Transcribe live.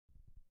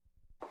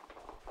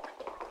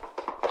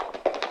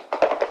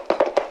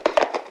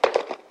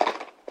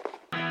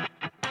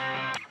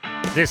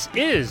This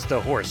is the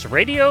Horse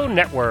Radio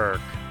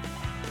Network.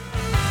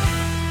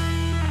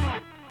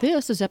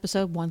 This is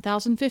episode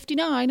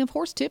 1059 of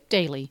Horse Tip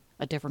Daily.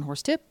 A different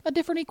horse tip, a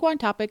different equine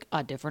topic,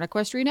 a different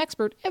equestrian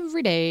expert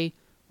every day.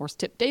 Horse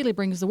Tip Daily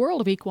brings the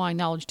world of equine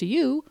knowledge to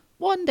you,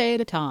 one day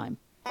at a time.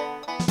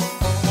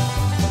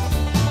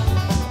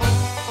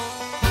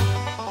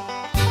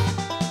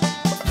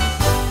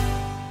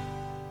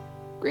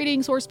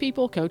 Greetings, horse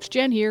people. Coach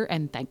Jen here,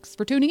 and thanks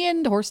for tuning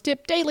in to Horse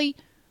Tip Daily.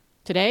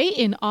 Today,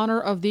 in honor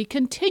of the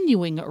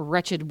continuing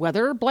wretched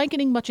weather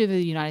blanketing much of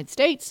the United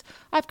States,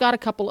 I've got a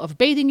couple of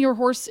bathing your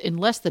horse in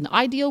less than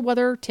ideal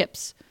weather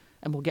tips.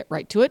 And we'll get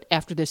right to it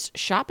after this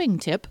shopping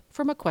tip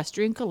from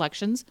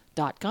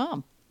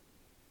equestriancollections.com.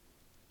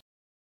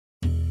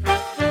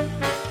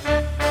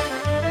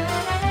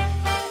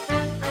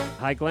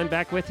 Hi, Glenn,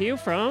 back with you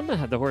from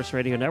the Horse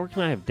Radio Network,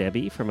 and I have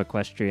Debbie from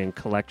Equestrian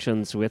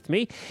Collections with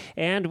me.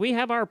 And we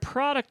have our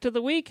product of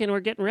the week, and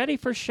we're getting ready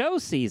for show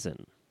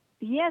season.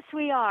 Yes,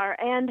 we are.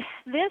 And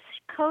this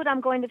coat I'm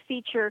going to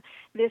feature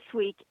this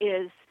week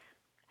is,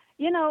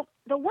 you know,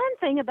 the one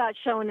thing about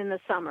showing in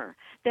the summer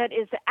that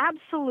is the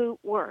absolute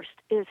worst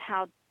is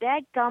how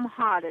dadgum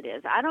hot it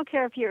is. I don't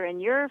care if you're in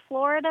your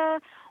Florida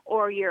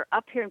or you're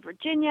up here in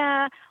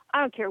Virginia. I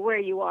don't care where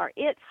you are.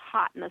 It's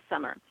hot in the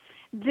summer.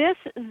 This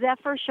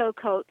Zephyr show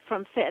coat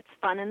from Fitz,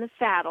 Fun in the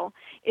Saddle,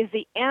 is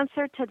the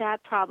answer to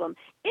that problem.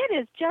 It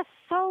is just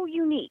so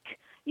unique.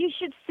 You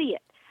should see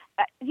it.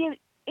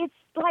 It's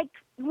like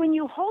when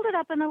you hold it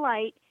up in the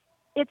light,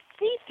 it's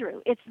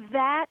see-through. It's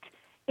that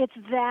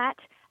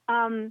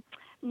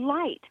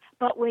light.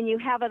 But when you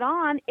have it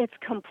on, it's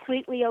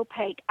completely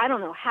opaque. I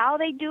don't know how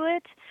they do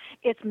it.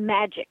 It's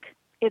magic.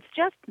 It's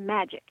just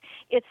magic.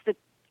 It's the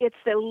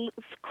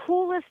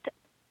coolest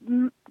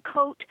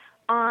coat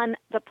on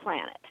the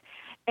planet.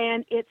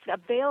 And it's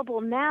available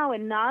now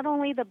in not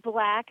only the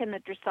black and the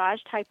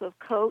dressage type of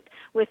coat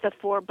with the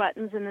 4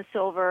 buttons and the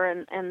silver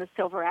and the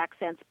silver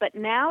accents, but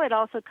now it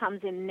also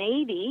comes in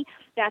navy.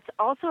 That's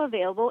also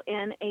available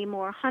in a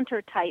more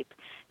hunter type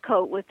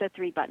coat with the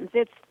 3 buttons.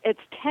 It's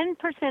 10%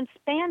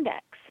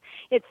 spandex.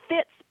 It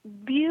fits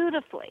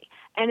beautifully,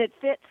 and it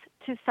fits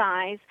to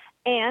size,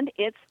 and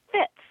it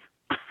fits.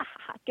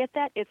 Get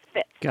that? It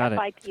fits. Got it.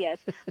 F-I-T-S,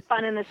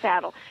 Fun in the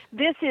Saddle.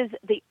 This is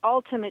the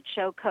ultimate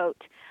show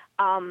coat.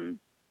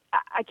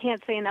 I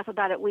can't say enough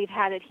about it. We've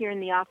had it here in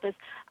the office.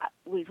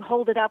 We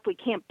hold it up. We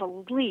can't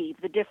believe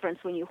the difference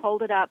when you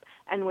hold it up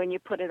and when you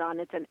put it on.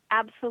 It's an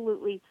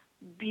absolutely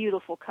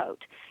beautiful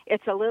coat.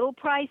 It's a little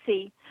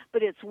pricey,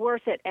 but it's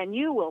worth it, and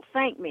you will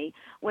thank me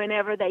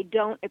whenever they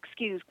don't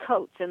excuse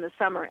coats in the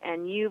summer,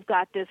 and you've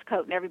got this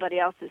coat and everybody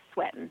else is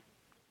sweating.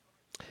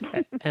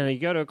 And you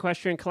go to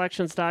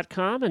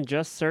equestriancollections.com and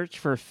just search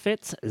for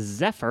Fitz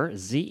Zephyr,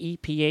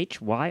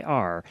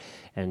 Z-E-P-H-Y-R,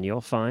 and you'll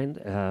find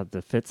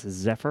the Fitz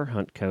Zephyr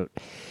hunt coat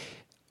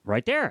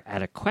right there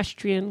at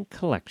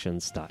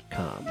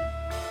equestriancollections.com.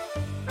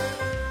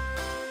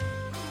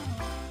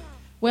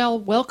 Well,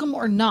 welcome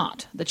or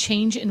not, the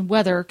change in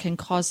weather can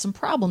cause some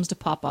problems to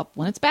pop up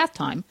when it's bath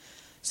time.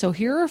 So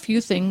here are a few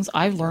things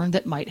I've learned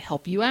that might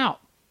help you out.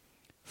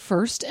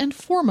 First and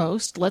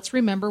foremost, let's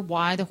remember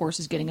why the horse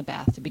is getting a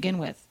bath to begin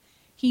with.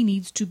 He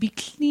needs to be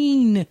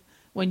clean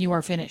when you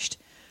are finished.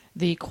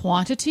 The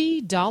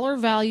quantity, dollar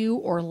value,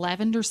 or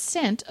lavender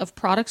scent of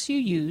products you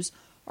use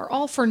are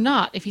all for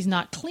naught if he's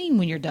not clean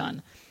when you're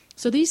done.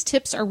 So these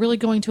tips are really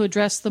going to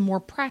address the more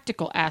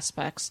practical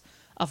aspects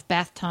of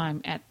bath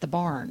time at the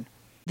barn.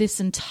 This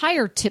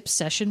entire tip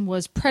session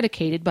was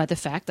predicated by the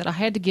fact that I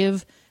had to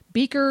give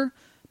Beaker,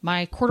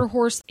 my quarter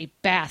horse, a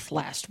bath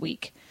last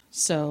week.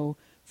 So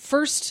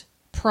first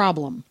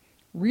problem,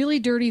 really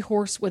dirty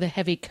horse with a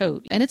heavy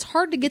coat. And it's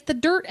hard to get the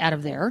dirt out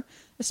of there,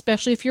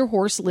 especially if your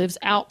horse lives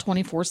out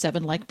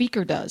 24/7 like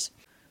Beaker does.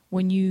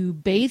 When you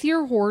bathe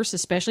your horse,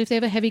 especially if they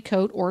have a heavy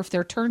coat or if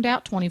they're turned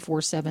out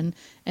 24/7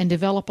 and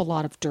develop a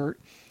lot of dirt,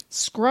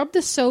 scrub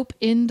the soap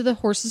into the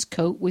horse's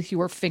coat with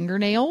your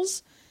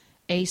fingernails,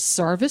 a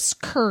Sarvis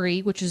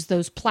Curry, which is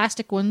those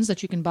plastic ones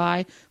that you can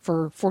buy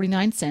for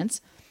 49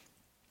 cents,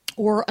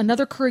 or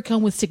another curry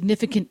comb with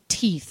significant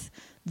teeth.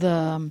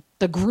 The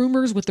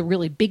groomers with the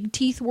really big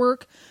teeth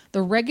work.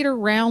 The regular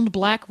round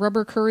black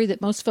rubber curry that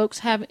most folks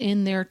have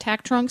in their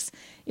tack trunks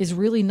is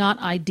really not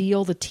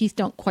ideal. The teeth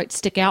don't quite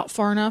stick out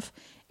far enough.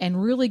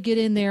 And really get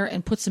in there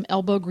and put some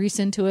elbow grease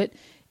into it.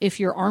 If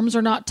your arms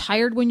are not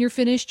tired when you're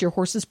finished, your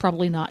horse is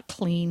probably not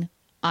clean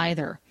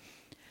either.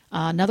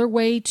 Another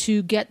way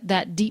to get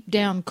that deep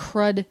down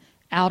crud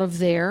out of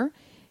there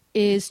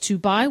is to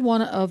buy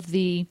one of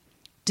the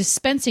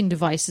dispensing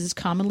devices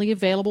commonly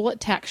available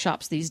at tack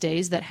shops these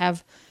days that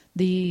have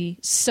the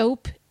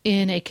soap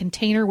in a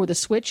container with a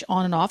switch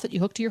on and off that you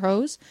hook to your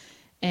hose,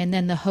 and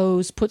then the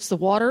hose puts the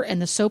water and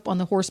the soap on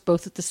the horse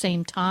both at the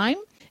same time.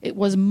 It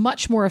was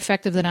much more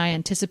effective than I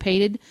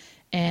anticipated,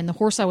 and the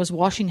horse I was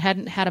washing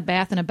hadn't had a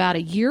bath in about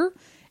a year,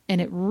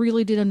 and it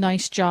really did a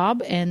nice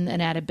job, and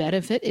an added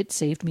benefit, it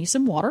saved me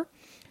some water.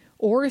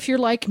 Or if you're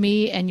like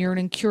me and you're an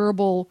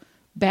incurable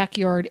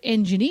backyard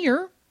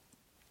engineer,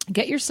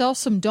 Get yourself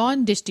some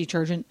Dawn dish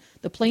detergent.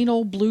 The plain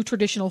old blue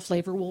traditional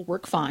flavor will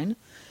work fine.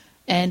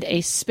 And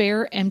a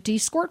spare empty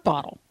squirt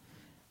bottle.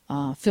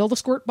 Fill the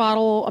squirt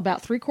bottle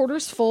about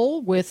 3/4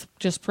 full with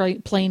just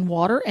plain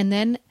water, and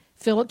then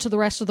fill it to the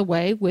rest of the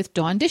way with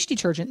Dawn dish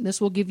detergent.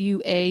 This will give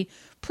you a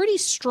pretty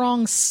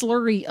strong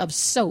slurry of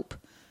soap.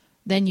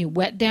 Then you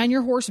wet down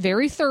your horse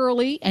very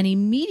thoroughly and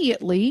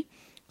immediately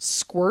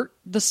squirt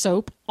the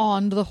soap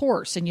on the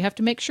horse. And you have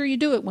to make sure you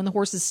do it when the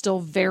horse is still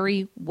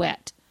very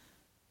wet.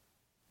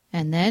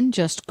 And then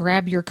just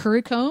grab your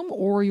curry comb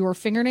or your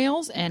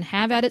fingernails and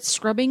have at it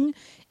scrubbing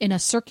in a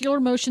circular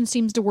motion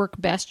seems to work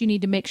best. You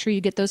need to make sure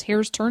you get those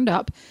hairs turned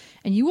up.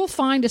 And you will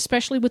find,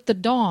 especially with the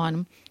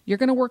Dawn, you're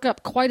going to work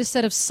up quite a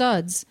set of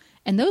suds.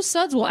 And those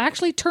suds will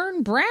actually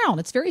turn brown.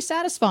 It's very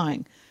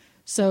satisfying.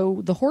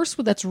 So the horse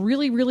that's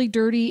really, really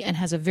dirty and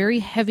has a very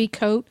heavy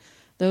coat,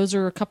 those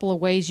are a couple of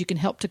ways you can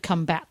help to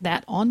combat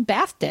that on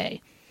bath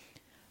day.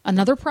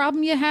 Another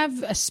problem you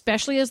have,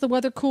 especially as the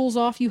weather cools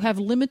off, you have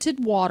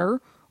limited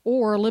water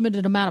or a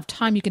limited amount of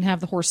time you can have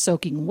the horse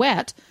soaking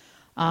wet.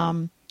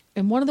 And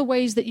one of the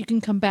ways that you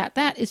can combat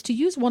that is to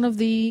use one of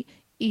the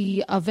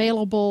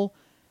available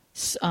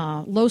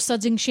low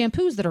sudsing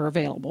shampoos that are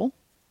available,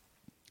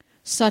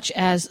 such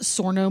as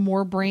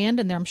Sorno-More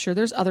brand, and I'm sure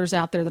there's others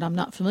out there that I'm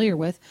not familiar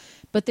with,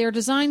 but they're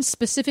designed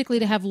specifically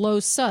to have low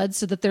suds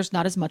so that there's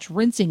not as much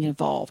rinsing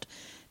involved.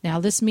 Now,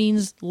 this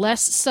means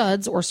less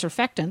suds or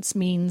surfactants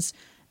means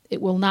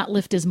it will not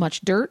lift as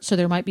much dirt, so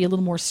there might be a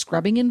little more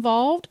scrubbing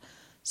involved.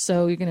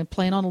 So you're going to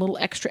plan on a little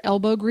extra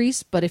elbow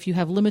grease, but if you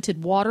have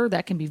limited water,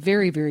 that can be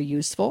very, very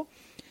useful.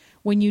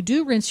 When you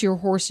do rinse your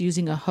horse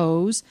using a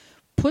hose,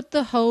 put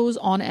the hose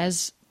on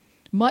as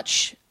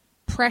much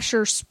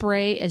pressure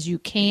spray as you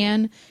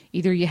can.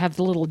 Either you have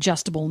the little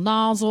adjustable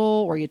nozzle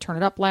or you turn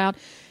it up loud.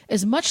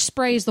 As much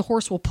spray as the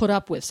horse will put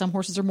up with. Some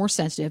horses are more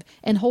sensitive,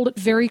 and hold it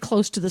very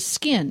close to the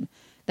skin.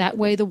 That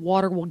way the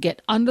water will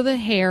get under the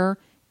hair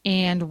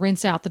and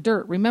rinse out the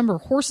dirt. Remember,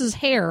 horse's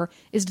hair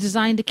is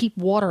designed to keep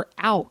water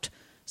out.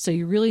 So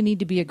you really need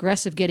to be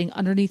aggressive getting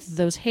underneath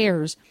those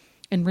hairs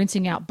and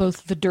rinsing out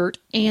both the dirt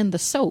and the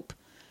soap.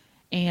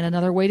 And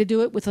another way to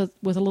do it with a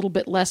little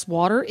bit less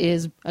water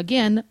is,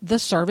 again, the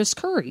service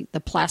curry, the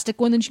plastic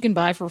one that you can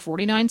buy for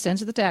 49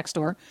 cents at the tack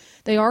store.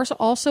 They are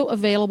also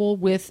available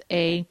with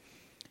a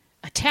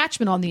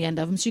attachment on the end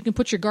of them, so you can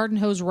put your garden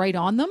hose right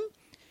on them,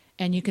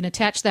 and you can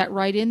attach that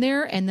right in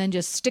there and then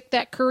just stick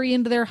that curry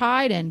into their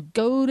hide and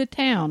go to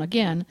town.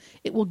 Again,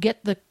 it will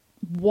get the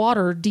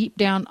water deep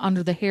down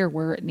under the hair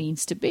where it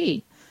needs to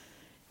be.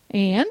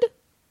 And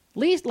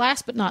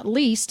last but not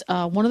least,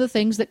 one of the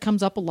things that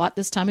comes up a lot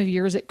this time of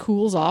year as it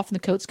cools off and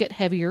the coats get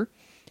heavier,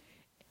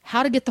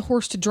 how to get the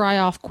horse to dry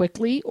off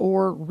quickly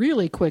or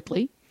really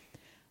quickly.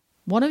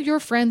 One of your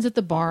friends at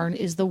the barn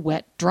is the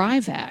wet dry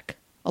vac.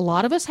 A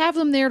lot of us have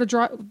them there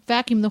to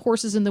vacuum the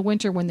horses in the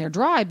winter when they're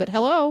dry, but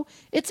hello,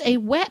 it's a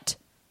wet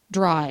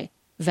dry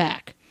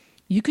vac.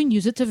 You can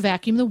use it to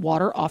vacuum the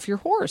water off your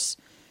horse.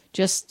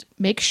 Just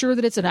make sure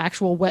that it's an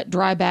actual wet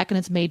dry vac and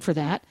it's made for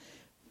that.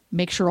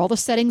 Make sure all the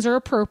settings are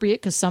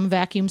appropriate because some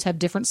vacuums have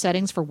different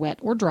settings for wet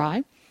or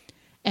dry.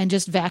 And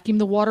just vacuum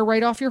the water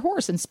right off your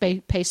horse and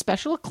pay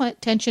special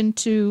attention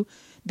to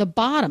the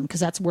bottom because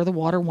that's where the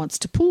water wants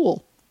to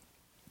pool.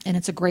 And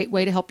it's a great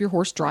way to help your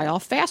horse dry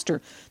off faster.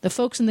 The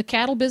folks in the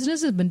cattle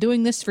business have been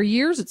doing this for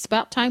years. It's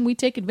about time we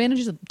take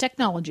advantage of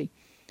technology.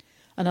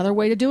 Another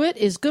way to do it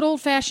is good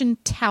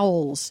old-fashioned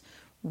towels.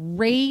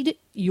 Raid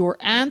your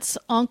aunts,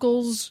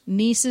 uncles,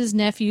 nieces,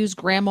 nephews,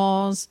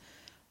 grandmas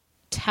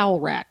towel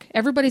rack.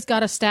 Everybody's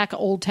got a stack of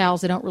old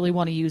towels they don't really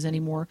want to use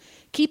anymore.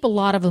 Keep a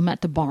lot of them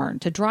at the barn.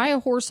 To dry a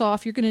horse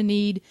off, you're going to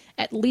need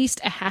at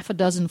least a half a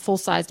dozen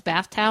full-sized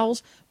bath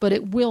towels, but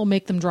it will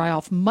make them dry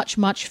off much,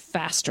 much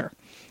faster,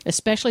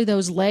 especially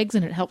those legs,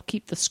 and it helps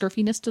keep the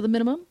scurfiness to the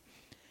minimum.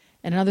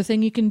 And another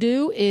thing you can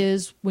do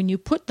is when you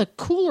put the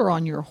cooler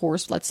on your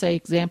horse, let's say,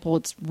 example,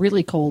 it's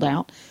really cold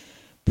out,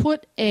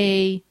 put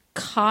a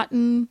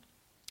cotton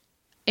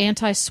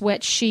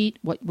anti-sweat sheet,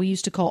 what we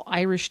used to call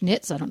Irish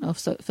knits, I don't know if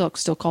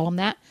folks still call them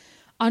that,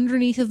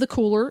 underneath of the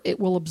cooler. It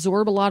will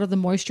absorb a lot of the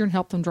moisture and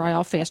help them dry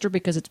off faster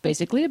because it's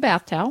basically a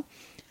bath towel.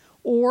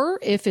 Or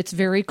if it's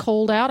very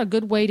cold out, a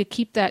good way to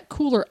keep that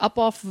cooler up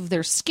off of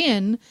their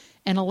skin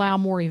and allow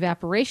more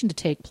evaporation to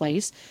take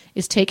place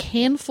is take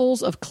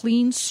handfuls of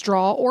clean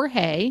straw or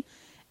hay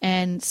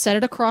and set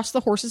it across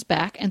the horse's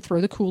back and throw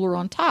the cooler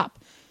on top.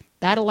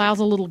 That allows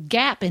a little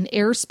gap in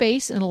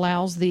airspace and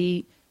allows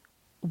the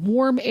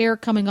warm air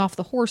coming off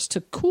the horse to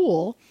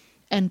cool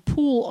and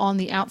pool on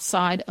the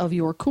outside of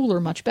your cooler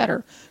much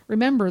better.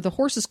 Remember, the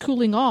horse is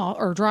cooling off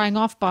or drying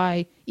off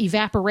by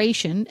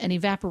evaporation, and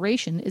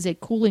evaporation is a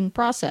cooling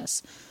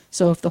process.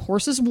 So if the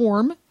horse is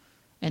warm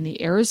and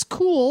the air is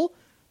cool,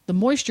 the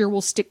moisture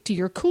will stick to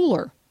your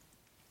cooler.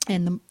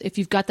 And if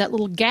you've got that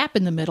little gap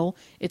in the middle,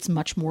 it's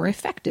much more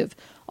effective.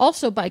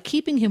 Also, by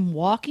keeping him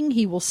walking,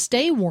 he will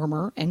stay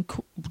warmer and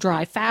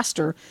dry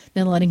faster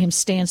than letting him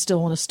stand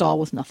still in a stall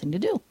with nothing to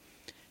do.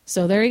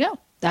 So there you go.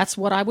 That's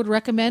what I would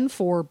recommend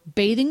for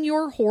bathing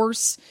your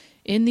horse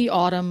in the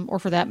autumn, or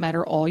for that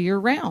matter, all year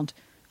round.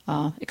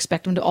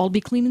 Expect them to all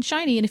be clean and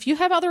shiny. And if you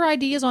have other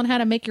ideas on how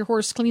to make your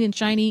horse clean and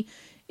shiny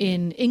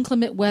in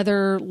inclement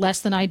weather,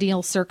 less than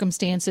ideal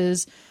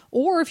circumstances,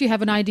 or if you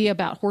have an idea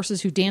about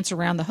horses who dance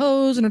around the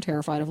hose and are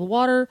terrified of the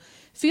water,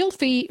 feel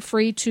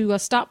free to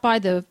stop by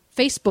the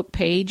Facebook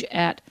page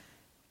at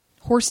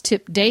Horse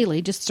Tip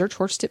Daily. Just search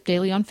Horse Tip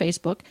Daily on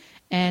Facebook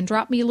and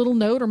drop me a little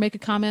note or make a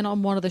comment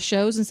on one of the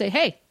shows and say,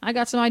 hey, I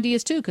got some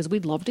ideas too, because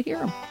we'd love to hear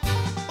them.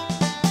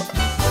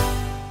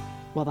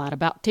 Well, that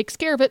about takes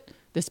care of it.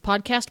 This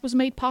podcast was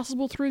made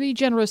possible through the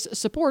generous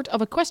support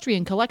of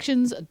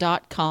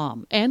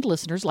EquestrianCollections.com and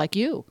listeners like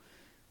you.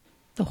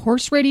 The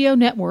Horse Radio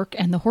Network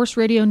and the Horse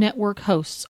Radio Network hosts